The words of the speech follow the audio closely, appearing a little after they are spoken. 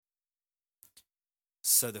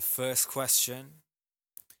So the first question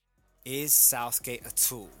is Southgate a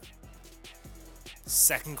tool?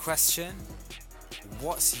 Second question,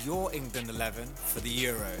 what's your England 11 for the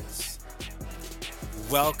Euros?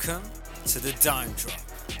 Welcome to the Dime Drop.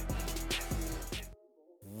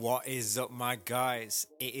 What is up, my guys?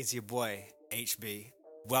 It is your boy HB.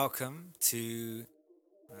 Welcome to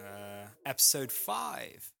episode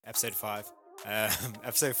 5. Episode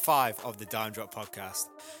 5 of the Dime Drop podcast.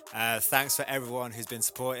 Thanks for everyone who's been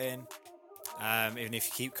supporting. Even if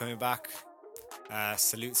you keep coming back,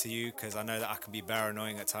 salute to you, because I know that I can be very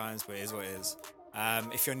annoying at times, but it is what it is.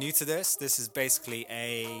 If you're new to this is basically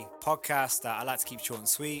a podcast that I like to keep short and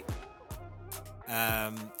sweet.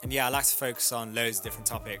 And yeah, I like to focus on loads of different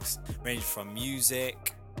topics, ranging from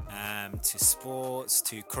music to sports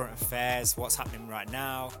to current affairs, what's happening right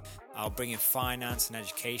now. I'll bring in finance and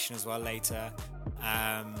education as well later.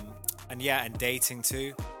 And dating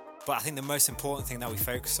too. But I think the most important thing that we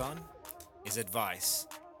focus on is advice.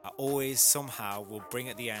 I always somehow will bring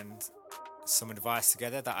at the end some advice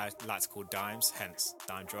together that I like to call dimes, hence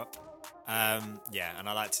Dime Drop. And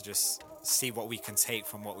I like to just see what we can take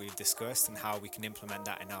from what we've discussed and how we can implement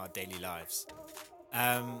that in our daily lives.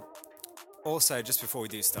 Also, just before we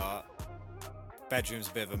do start, bedroom's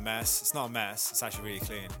a bit of a mess. It's not a mess, it's actually really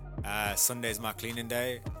clean. Sunday's my cleaning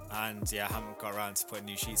day, and I haven't got around to putting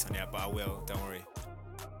new sheets on yet, but I will, don't worry.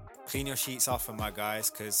 Clean your sheets often, my guys,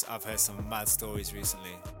 because I've heard some mad stories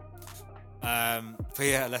recently. But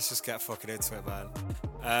yeah, let's just get fucking into it,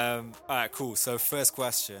 man. Alright, cool. So first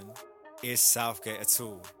question, is Southgate a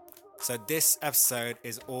tool? So this episode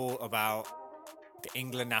is all about the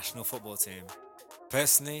England national football team.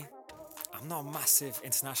 Personally, I'm not a massive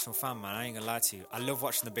international fan, man. I ain't gonna lie to you. I love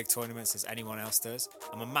watching the big tournaments as anyone else does.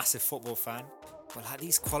 I'm a massive football fan. But like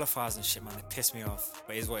these qualifiers and shit, man, they piss me off.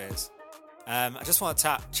 But it is what it is. I just want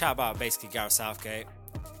to chat about basically Gareth Southgate.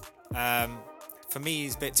 For me,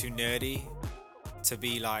 he's a bit too nerdy to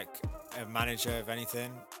be like a manager of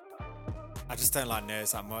anything. I just don't like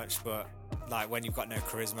nerds that much, but like when you've got no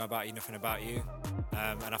charisma about you, nothing about you,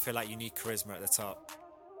 and I feel like you need charisma at the top.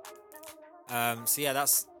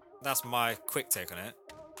 That's my quick take on it.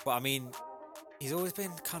 But I mean, he's always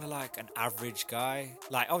been kind of like an average guy.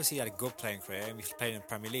 Like obviously he had a good playing career and he played in the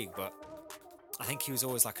Premier League, but I think he was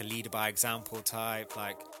always like a leader by example type,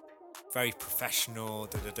 like very professional,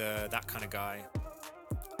 that kind of guy.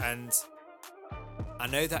 And I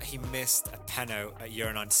know that he missed a penalty at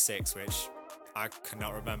Euro 96, which I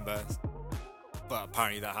cannot remember, but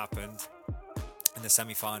apparently that happened in the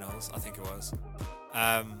semi-finals, I think it was.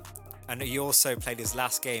 And he also played his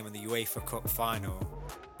last game in the UEFA Cup final,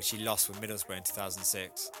 which he lost with Middlesbrough in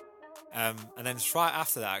 2006. And then right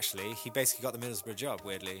after that, actually, he basically got the Middlesbrough job,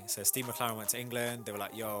 weirdly. So Steve McLaren went to England. They were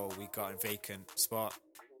like, yo, we got a vacant spot.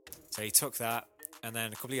 So he took that. And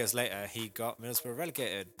then a couple of years later, he got Middlesbrough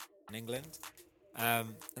relegated in England.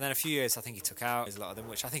 And then a few years, I think he took out a lot of them,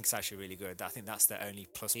 which I think is actually really good. I think that's the only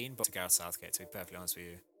plus scene, but to Gareth Southgate, to be perfectly honest with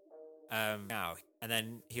you. Now, and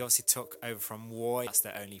then he obviously took over from Roy. That's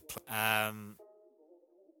the only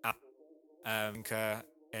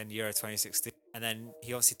in Euro 2016. And then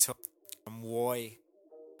he obviously took from Roy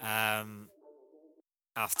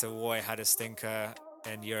after Roy had a stinker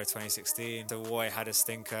in Euro 2016. So Roy had a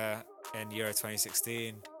stinker in Euro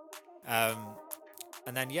 2016. And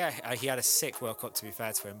then, he had a sick World Cup, to be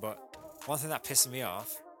fair to him. But one thing that pisses me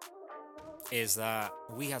off is that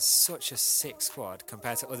we had such a sick squad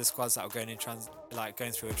compared to other squads that were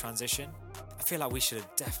going through a transition. I feel like we should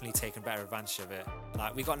have definitely taken better advantage of it.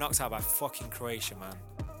 Like, we got knocked out by fucking Croatia, man.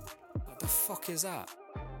 What the fuck is that?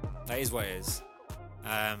 That is what it is.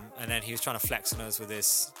 And then he was trying to flex on us with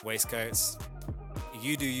his waistcoats.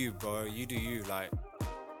 You do you, bro. You do you. Like,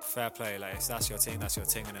 fair play. Like, if that's your thing,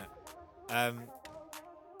 innit?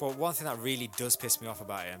 But one thing that really does piss me off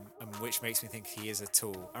about him, and which makes me think he is a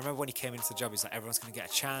tool. I remember when he came into the job, he's like, everyone's going to get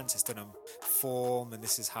a chance. It's done on form, and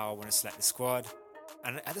this is how I want to select the squad.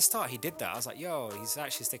 And at the start, he did that. I was like, yo, he's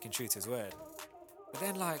actually sticking true to his word. But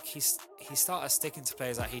then, like, he started sticking to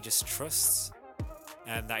players that he just trusts,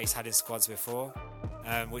 and that he's had in squads before,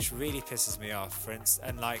 which really pisses me off. For instance,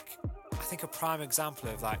 and like, I think a prime example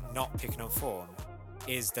of like not picking on form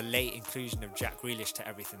is the late inclusion of Jack Grealish to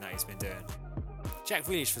everything that he's been doing. Jack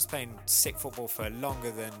Grealish was playing sick football for long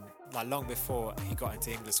before he got into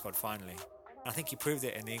the England squad finally. And I think he proved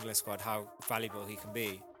it in the England squad how valuable he can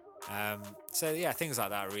be. Things like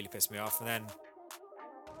that really piss me off. And then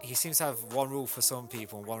he seems to have one rule for some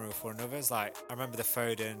people and one rule for others. Like, I remember the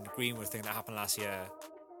Foden Greenwood thing that happened last year.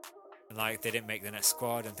 And like, they didn't make the next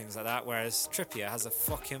squad and things like that. Whereas Trippier has a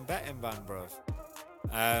fucking betting ban, bruv.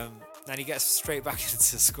 then he gets straight back into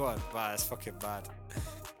the squad. Wow, that's fucking bad.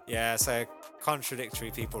 Yeah, so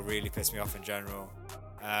contradictory people really piss me off in general.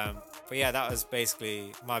 But yeah, that was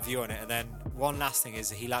basically my view on it. And then one last thing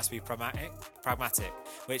is he likes to be pragmatic,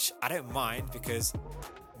 which I don't mind because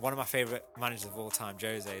one of my favourite managers of all time,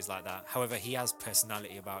 Jose, is like that. However, he has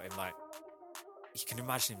personality about him. Like, you can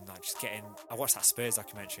imagine him like just getting... I watched that Spurs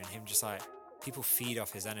documentary and him just like... People feed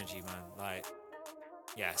off his energy, man. Like,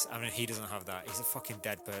 yes, I mean, he doesn't have that. He's a fucking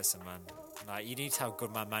dead person, man. Like, you need to have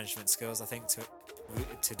good man management skills, I think,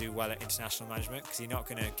 to do well at international management, because you're not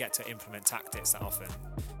going to get to implement tactics that often.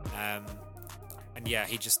 And yeah,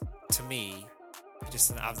 he just, to me, he just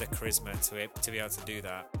doesn't have the charisma to be able to do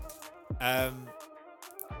that.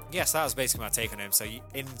 Yes, that was basically my take on him. So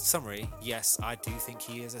in summary, yes, I do think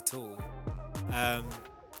he is a tool. And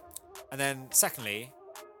then secondly,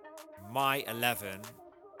 my 11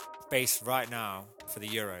 based right now for the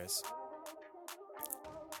Euros.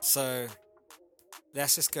 So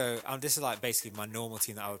let's just go. This is like basically my normal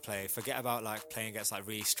team that I would play. Forget about like playing against like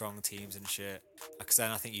really strong teams and shit, because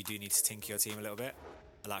then I think you do need to tinker your team a little bit.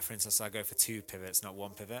 Like, for instance, I go for 2 pivots, not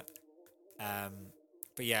 1 pivot.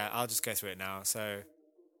 But yeah, I'll just go through it now. So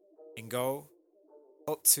in goal,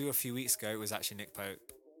 up to a few weeks ago, it was actually Nick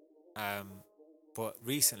Pope. But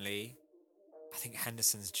recently, I think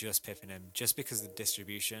Henderson's just pipping him just because of the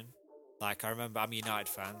distribution. Like, I remember I'm a United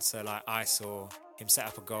fan, so like I saw him set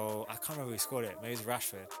up a goal. I can't remember who scored it. Maybe it was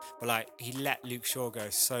Rashford. But like, he let Luke Shaw go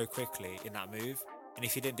so quickly in that move. And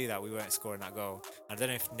if he didn't do that, we weren't scoring that goal. I don't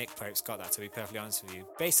know if Nick Pope's got that, to be perfectly honest with you.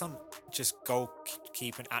 Based on just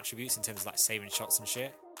goalkeeping attributes in terms of like saving shots and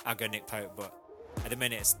shit, I'll go Nick Pope. But at the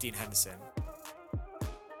minute, it's Dean Henderson.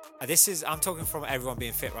 I'm talking from everyone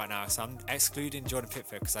being fit right now, so I'm excluding Jordan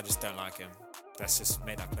Pickford because I just don't like him. Let's just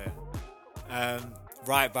make that clear.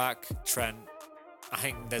 Right back, Trent. I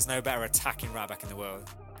think there's no better attacking right back in the world.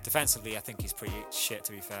 Defensively, I think he's pretty shit,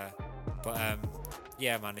 to be fair. But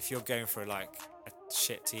yeah, man, if you're going for like a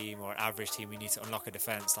shit team or an average team, you need to unlock a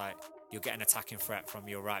defence. Like, you'll get an attacking threat from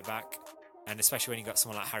your right back, and especially when you got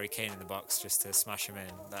someone like Harry Kane in the box just to smash him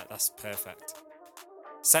in. That's perfect.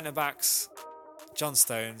 Centre backs. John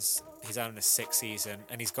Stones, he's having a 6th season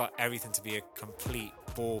and he's got everything to be a complete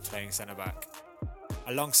ball-playing centre-back.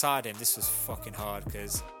 Alongside him, this was fucking hard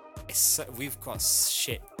because we've got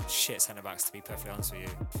shit centre-backs, to be perfectly honest with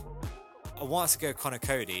you. I wanted to go Connor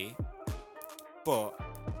Cody, but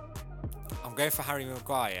I'm going for Harry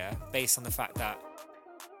Maguire based on the fact that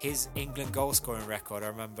his England goal-scoring record, I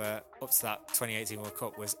remember up to that 2018 World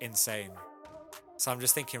Cup, was insane. So I'm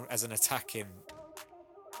just thinking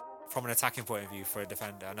from an attacking point of view for a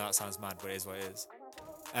defender. I know that sounds mad, but it is what it is.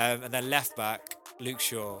 And then left back, Luke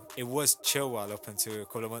Shaw. It was Chilwell up until a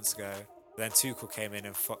couple of months ago. Then Tuchel came in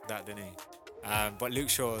and fucked that, didn't he? But Luke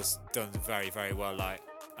Shaw's done very, very well.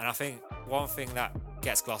 And I think one thing that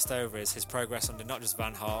gets glossed over is his progress under not just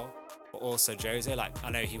Van Gaal, but also Jose. Like, I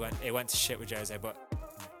know it went to shit with Jose, but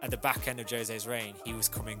at the back end of Jose's reign, he was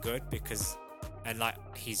coming good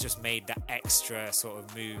he's just made that extra sort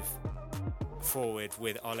of move forward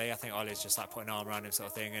with Ole. I think Ole's just like putting an arm around him sort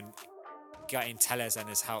of thing, and getting Tellez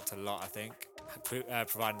has helped a lot, I think,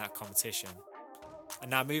 providing that competition.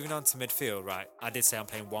 And now moving on to midfield, right, I did say I'm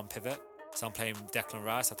playing 1 pivot, so I'm playing Declan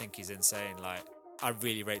Rice. I think he's insane. Like, I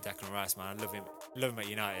really rate Declan Rice, man. I love him at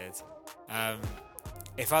United.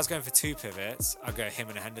 If I was going for 2 pivots, I'd go him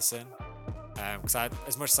and Henderson, because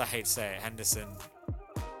as much as I hate to say it, Henderson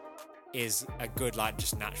is a good, like,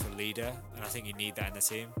 just natural leader, and I think you need that in the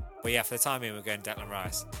team. But yeah, for the time being, we're going Declan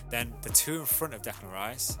Rice. Then the 2 in front of Declan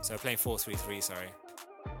Rice, so we're playing 4-3-3, sorry.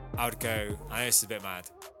 I would go, I know this is a bit mad,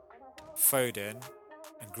 Foden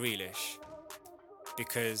and Grealish,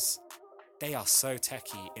 because they are so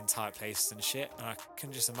techie in tight places and shit, and I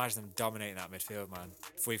can just imagine them dominating that midfield, man,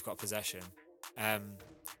 if we've got possession.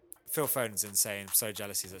 Phil Foden's insane. I'm so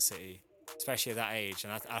jealous he's at City, especially at that age,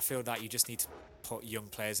 and I feel that you just need to put young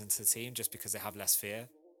players into the team just because they have less fear.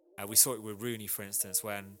 We saw it with Rooney, for instance,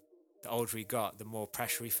 when the older he got, the more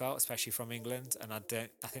pressure he felt, especially from England, and I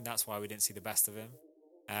think that's why we didn't see the best of him.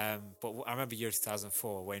 But I remember Euro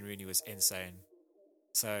 2004, Wayne Rooney was insane.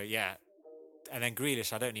 So yeah, and then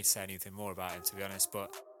Grealish, I don't need to say anything more about him, to be honest,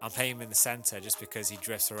 but I'm playing him in the centre just because he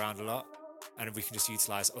drifts around a lot, and we can just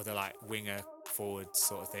utilise other like winger forward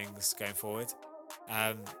sort of things going forward.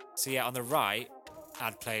 So yeah, on the right,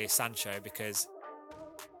 I'd play Sancho because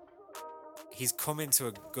he's come into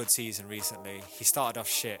a good season recently. He started off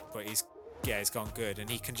shit, but he's gone good, and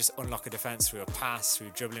he can just unlock a defence through a pass,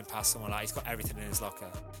 through dribbling past someone. Like, he's got everything in his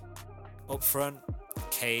locker. Up front,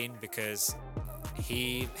 Kane, because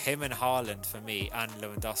him and Haaland for me, and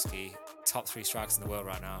Lewandowski, top 3 strikers in the world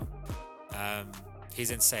right now.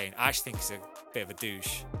 He's insane. I actually think he's a bit of a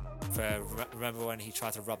douche. Remember when he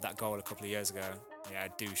tried to rob that goal a couple of years ago? Yeah,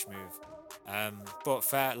 douche move.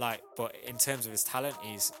 But in terms of his talent,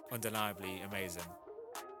 he's undeniably amazing.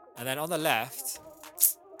 And then on the left,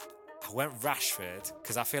 I went Rashford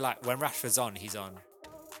because I feel like when Rashford's on, he's on,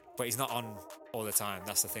 but he's not on all the time.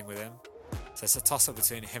 That's the thing with him. So it's a toss-up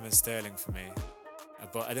between him and Sterling for me.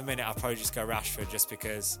 But at the minute, I'll probably just go Rashford just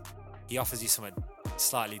because he offers you something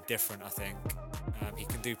slightly different, I think. He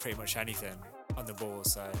can do pretty much anything on the ball.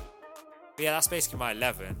 So, but yeah, that's basically my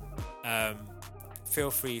 11.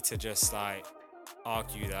 Feel free to just like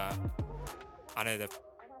argue that. I know that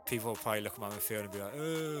people will probably look at my midfield and be like,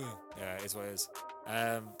 oh, yeah, it is what it is.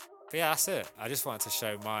 But yeah, that's it. I just wanted to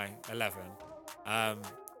show my 11.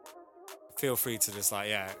 Feel free to just like,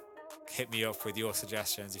 yeah, hit me up with your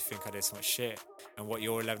suggestions if you think I did so much shit and what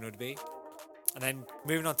your 11 would be. And then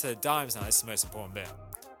moving on to the dimes now, this is the most important bit.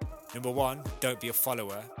 Number 1, don't be a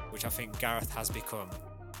follower, which I think Gareth has become.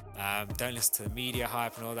 Don't listen to the media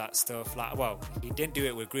hype and all that stuff. Like, well, he didn't do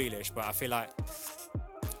it with Grealish, but I feel like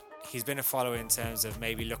he's been a follower in terms of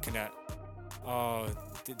maybe looking at,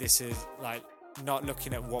 this is like not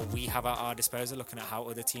looking at what we have at our disposal, looking at how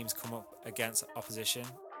other teams come up against opposition.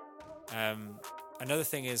 Another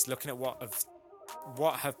thing is looking at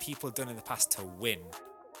what have people done in the past to win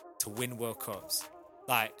World Cups.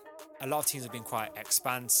 Like, a lot of teams have been quite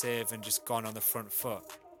expansive and just gone on the front foot.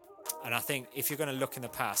 And I think if you're going to look in the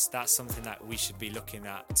past, that's something that we should be looking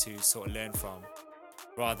at to sort of learn from,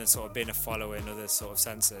 rather than sort of being a follower in other sort of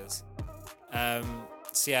senses.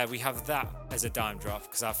 So yeah, we have that as a dime drop,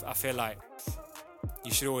 because I feel like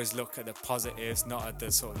you should always look at the positives, not at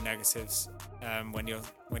the sort of negatives, when you're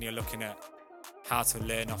looking at how to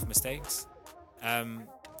learn off mistakes. And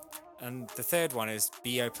the third one is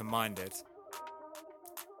be open-minded.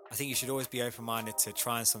 I think you should always be open-minded to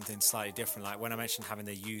trying something slightly different. Like when I mentioned having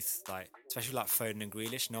the youth, like especially like Foden and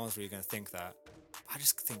Grealish, no one's really going to think that. I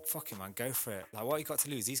just think, fuck it, man, go for it. Like, what you got to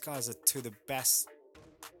lose? These guys are two of the best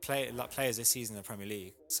players this season in the Premier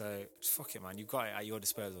League. So just fuck it, man. You've got it at your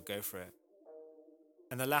disposal. Go for it.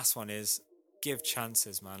 And the last one is give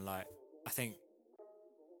chances, man. Like, I think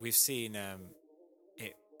we've seen it.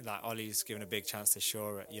 Like, Ollie's given a big chance to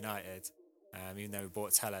Shaw at United, even though we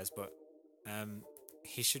bought Telles, but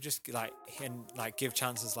he should just give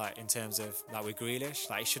chances, like in terms of like with Grealish,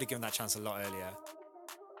 like he should have given that chance a lot earlier.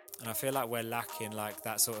 And I feel like we're lacking like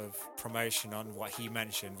that sort of promotion on what he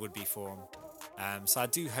mentioned would be form. So I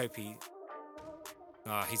do hope he's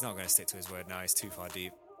not going to stick to his word now. He's too far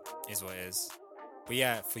deep, is what it is. But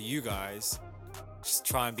yeah, for you guys, just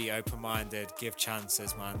try and be open-minded, give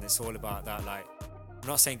chances, man. It's all about that. Like, I'm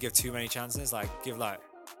not saying give too many chances, like give like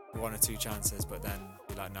 1 or 2 chances, but then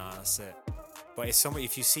be like, nah, that's it. But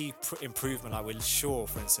if you see improvement, like with Shaw,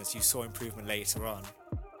 for instance, you saw improvement later on,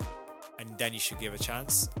 and then you should give a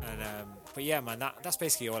chance. And but yeah, man, that's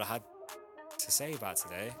basically all I had to say about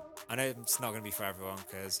today. I know it's not going to be for everyone,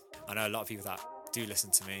 because I know a lot of people that do listen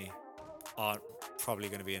to me aren't probably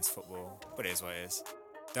going to be into football, but it is what it is.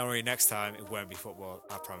 Don't worry, next time it won't be football,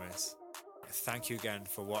 I promise. Thank you again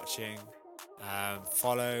for watching.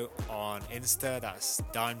 Follow on Insta, that's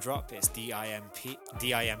Dime Drop. It's DIMEDROPP.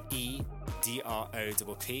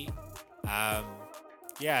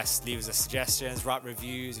 Yes, leave us suggestions, write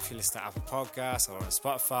reviews if you listen to Apple Podcasts or on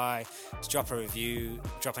Spotify. Just drop a review,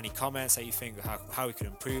 drop any comments that you think how we could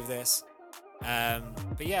improve this. But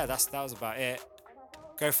yeah, that was about it.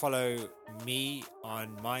 Go follow me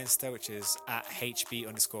on my Insta, which is at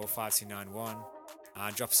HB_5291.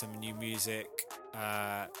 Drop some new music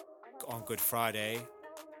on Good Friday.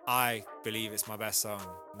 I believe it's my best song,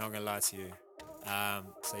 not gonna lie to you.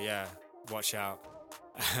 So yeah, watch out.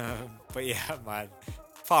 But yeah, man,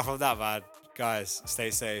 apart from that, man, guys,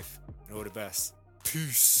 stay safe and all the best.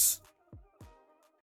 Peace.